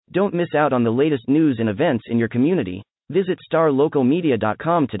Don't miss out on the latest news and events in your community. Visit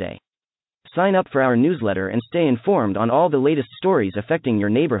starlocalmedia.com today. Sign up for our newsletter and stay informed on all the latest stories affecting your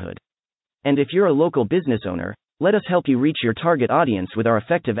neighborhood. And if you're a local business owner, let us help you reach your target audience with our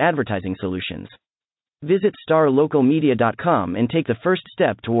effective advertising solutions. Visit starlocalmedia.com and take the first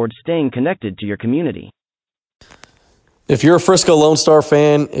step towards staying connected to your community. If you're a Frisco Lone Star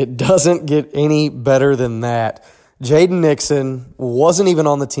fan, it doesn't get any better than that. Jaden Nixon wasn't even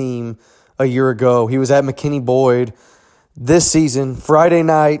on the team a year ago. He was at McKinney Boyd. This season, Friday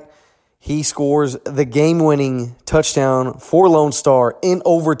night, he scores the game-winning touchdown for Lone Star in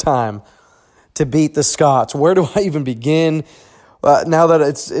overtime to beat the Scots. Where do I even begin? Now that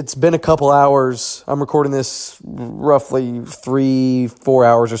it's been a couple hours, I'm recording this roughly 3-4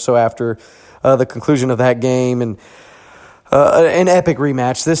 hours or so after the conclusion of that game, and an epic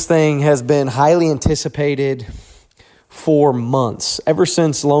rematch. This thing has been highly anticipated for months, ever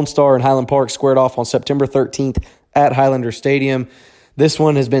since Lone Star and Highland Park squared off on September 13th at Highlander Stadium. This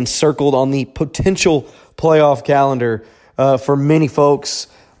one has been circled on the potential playoff calendar for many folks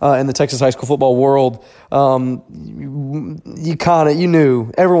in the Texas high school football world. Everyone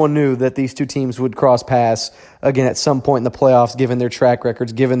knew that these two teams would cross paths again at some point in the playoffs, given their track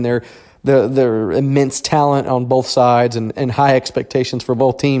records, given their immense talent on both sides and high expectations for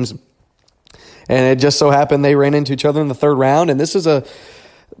both teams. And it just so happened they ran into each other in the third round, and this was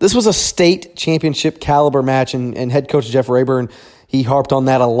a state championship caliber match. And head coach Jeff Rayburn, he harped on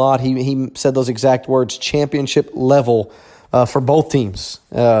that a lot. He said those exact words: championship level for both teams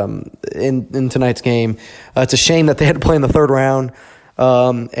in tonight's game. It's a shame that they had to play in the third round.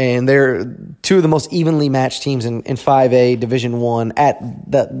 And they're two of the most evenly matched teams in 5A Division I at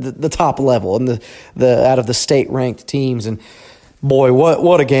the top level and the out of the state ranked teams. And boy,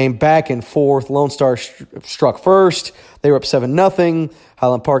 what a game, back and forth. Lone Star struck first. They were up 7-0.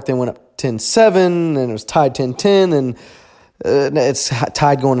 Highland Park then went up 10-7, and it was tied 10-10, and it's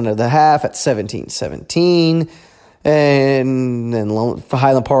tied going into the half at 17-17. And then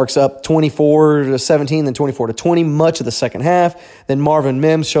Highland Park's up 24-17, then 24-20, much of the second half. Then Marvin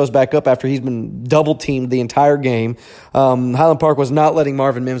Mims shows back up after he's been double-teamed the entire game. Highland Park was not letting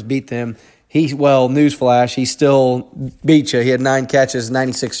Marvin Mims beat them. Newsflash, he still beat you. He had 9 catches,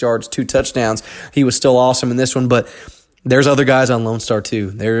 96 yards, 2 touchdowns. He was still awesome in this one, but there's other guys on Lone Star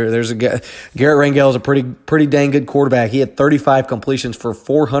too. There's a guy, Garrett Rangel is a pretty dang good quarterback. He had 35 completions for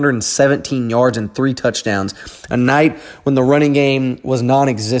 417 yards and 3 touchdowns. A night when the running game was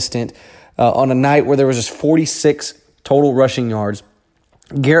non-existent, on a night where there was just 46 total rushing yards.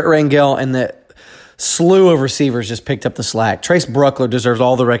 Garrett Rangel and the slew of receivers just picked up the slack. Trace Bruckler deserves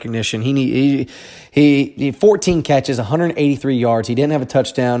all the recognition. He 14 catches, 183 yards. He didn't have a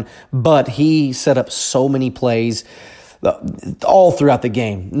touchdown, but he set up so many plays all throughout the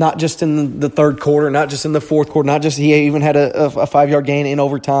game, not just in the third quarter, not just in the fourth quarter, he even had a 5-yard gain in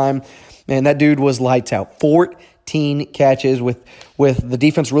overtime. Man, that dude was lights out. 14 catches with the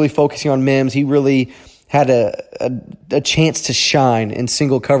defense really focusing on Mims. He really had a chance to shine in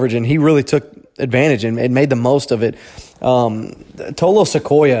single coverage, and he really took advantage and made the most of it. Tolo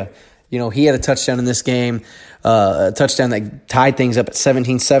Sequoia, he had a touchdown in this game, a touchdown that tied things up at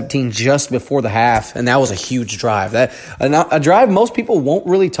 17-17 just before the half, and that was a huge drive. A drive most people won't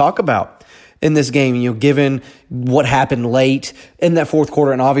really talk about in this game, given what happened late in that fourth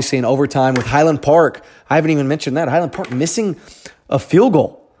quarter and obviously in overtime with Highland Park. I haven't even mentioned that. Highland Park missing a field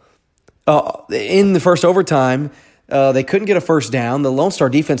goal in the first overtime. They couldn't get a first down. The Lone Star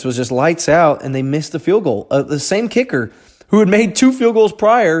defense was just lights out, and they missed the field goal. The same kicker who had made 2 field goals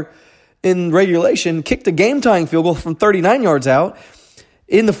prior in regulation kicked a game-tying field goal from 39 yards out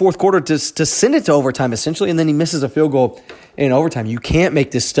in the fourth quarter to send it to overtime, essentially, and then he misses a field goal in overtime. You can't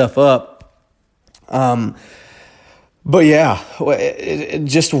make this stuff up. But yeah,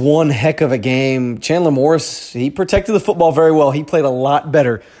 just one heck of a game. Chandler Morris, he protected the football very well. He played a lot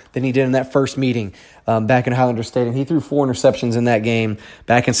better than he did in that first meeting back in Highlander Stadium. He threw 4 interceptions in that game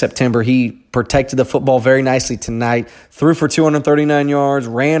back in September. He protected the football very nicely tonight. Threw for 239 yards,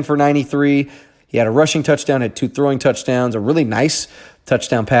 ran for 93. He had a rushing touchdown, had 2 throwing touchdowns, a really nice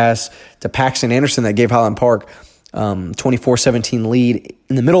touchdown pass to Paxton Anderson that gave Highland Park 24-17 lead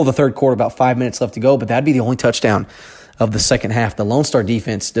in the middle of the third quarter, about 5 minutes left to go, but that'd be the only touchdown of the second half. The Lone Star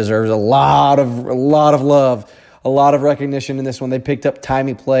defense deserves a lot of love, a lot of recognition in this one. They picked up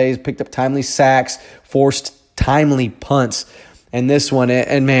timely plays, picked up timely sacks, forced timely punts. And this one,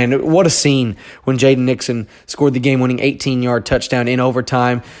 and man, what a scene when Jaden Nixon scored the game-winning 18-yard touchdown in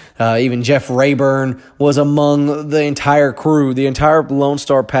overtime. Even Jeff Rayburn was among the entire crew, the entire Lone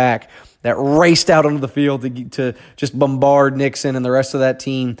Star pack that raced out onto the field to just bombard Nixon and the rest of that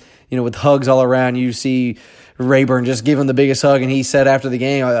team, with hugs all around. You see Rayburn just give him the biggest hug, and he said after the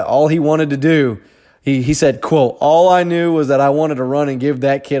game, all he wanted to do, he said, quote, "All I knew was that I wanted to run and give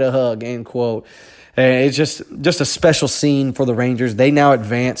that kid a hug," end quote. And it's just a special scene for the Rangers. They now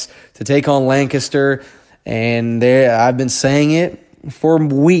advance to take on Lancaster, and I've been saying it for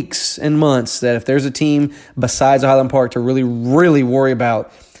weeks and months that if there's a team besides Highland Park to really, really worry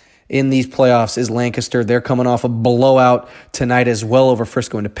about in these playoffs is Lancaster. They're coming off a blowout tonight as well over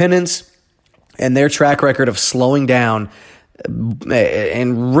Frisco Independence, and their track record of slowing down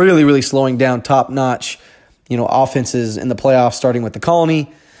and really, really slowing down top-notch, offenses in the playoffs, starting with the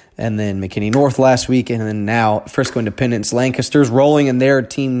Colony, and then McKinney North last week, and then now Frisco Independence. Lancaster's rolling, and they're a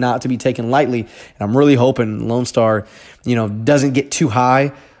team not to be taken lightly. And I'm really hoping Lone Star, doesn't get too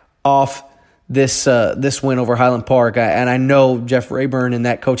high off this win over Highland Park. And I know Jeff Rayburn and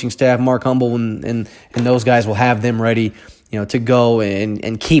that coaching staff, Mark Humble, and those guys will have them ready, to go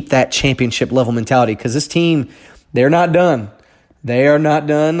and keep that championship level mentality. Because this team, they're not done. They are not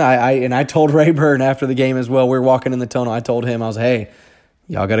done. I told Rayburn after the game as well. We were walking in the tunnel. I told him, I was, hey,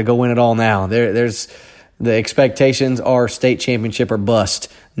 y'all got to go win it all now. There's the expectations are state championship or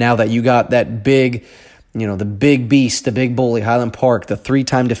bust. Now that you got that big, the big beast, the big bully, Highland Park, the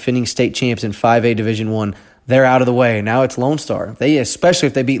 3-time defending state champs in 5A Division I, they're out of the way. Now it's Lone Star. Especially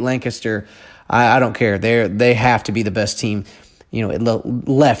if they beat Lancaster, I don't care. They have to be the best team,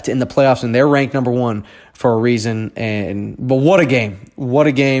 left in the playoffs, and they're ranked number 1 for a reason. But what a game! What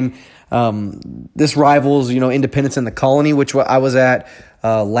a game! This rivals, Independence and the Colony, which I was at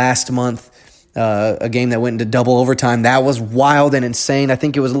last month. A game that went into double overtime. That was wild and insane. I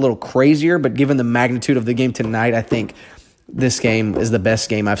think it was a little crazier, but given the magnitude of the game tonight, I think this game is the best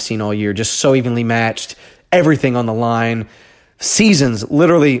game I've seen all year. Just so evenly matched, everything on the line, seasons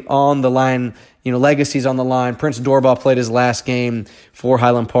literally on the line, legacies on the line. Prince Dorbah played his last game for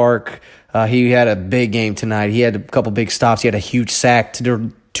Highland Park. He had a big game tonight. He had a couple big stops. He had a huge sack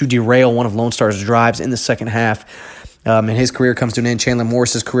to derail one of Lone Star's drives in the second half. And his career comes to an end. Chandler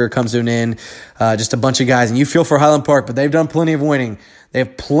Morris's career comes to an end. Just a bunch of guys. And you feel for Highland Park, but they've done plenty of winning. They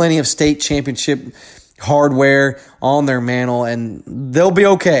have plenty of state championship hardware on their mantle, and they'll be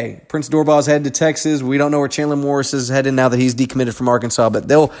okay. Prince Dorbah's headed to Texas. We don't know where Chandler Morris is headed now that he's decommitted from Arkansas, but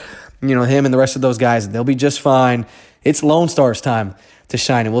they'll, him and the rest of those guys, they'll be just fine. It's Lone Star's time to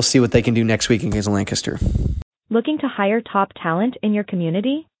shine, and we'll see what they can do next week against Lancaster. Looking to hire top talent in your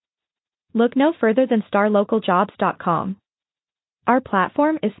community? Look no further than StarLocalJobs.com. Our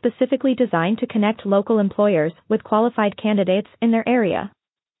platform is specifically designed to connect local employers with qualified candidates in their area.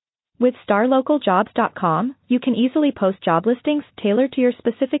 With StarLocalJobs.com, you can easily post job listings tailored to your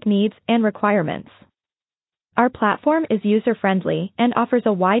specific needs and requirements. Our platform is user-friendly and offers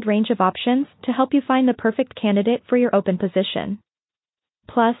a wide range of options to help you find the perfect candidate for your open position.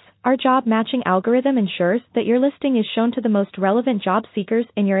 Plus, our job matching algorithm ensures that your listing is shown to the most relevant job seekers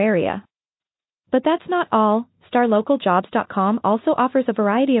in your area. But that's not all. StarLocalJobs.com also offers a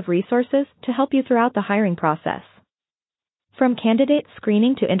variety of resources to help you throughout the hiring process. From candidate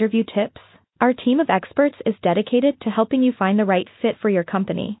screening to interview tips, our team of experts is dedicated to helping you find the right fit for your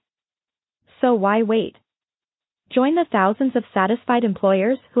company. So why wait? Join the thousands of satisfied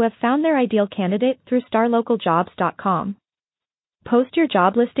employers who have found their ideal candidate through StarLocalJobs.com. Post your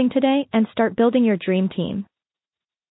job listing today and start building your dream team.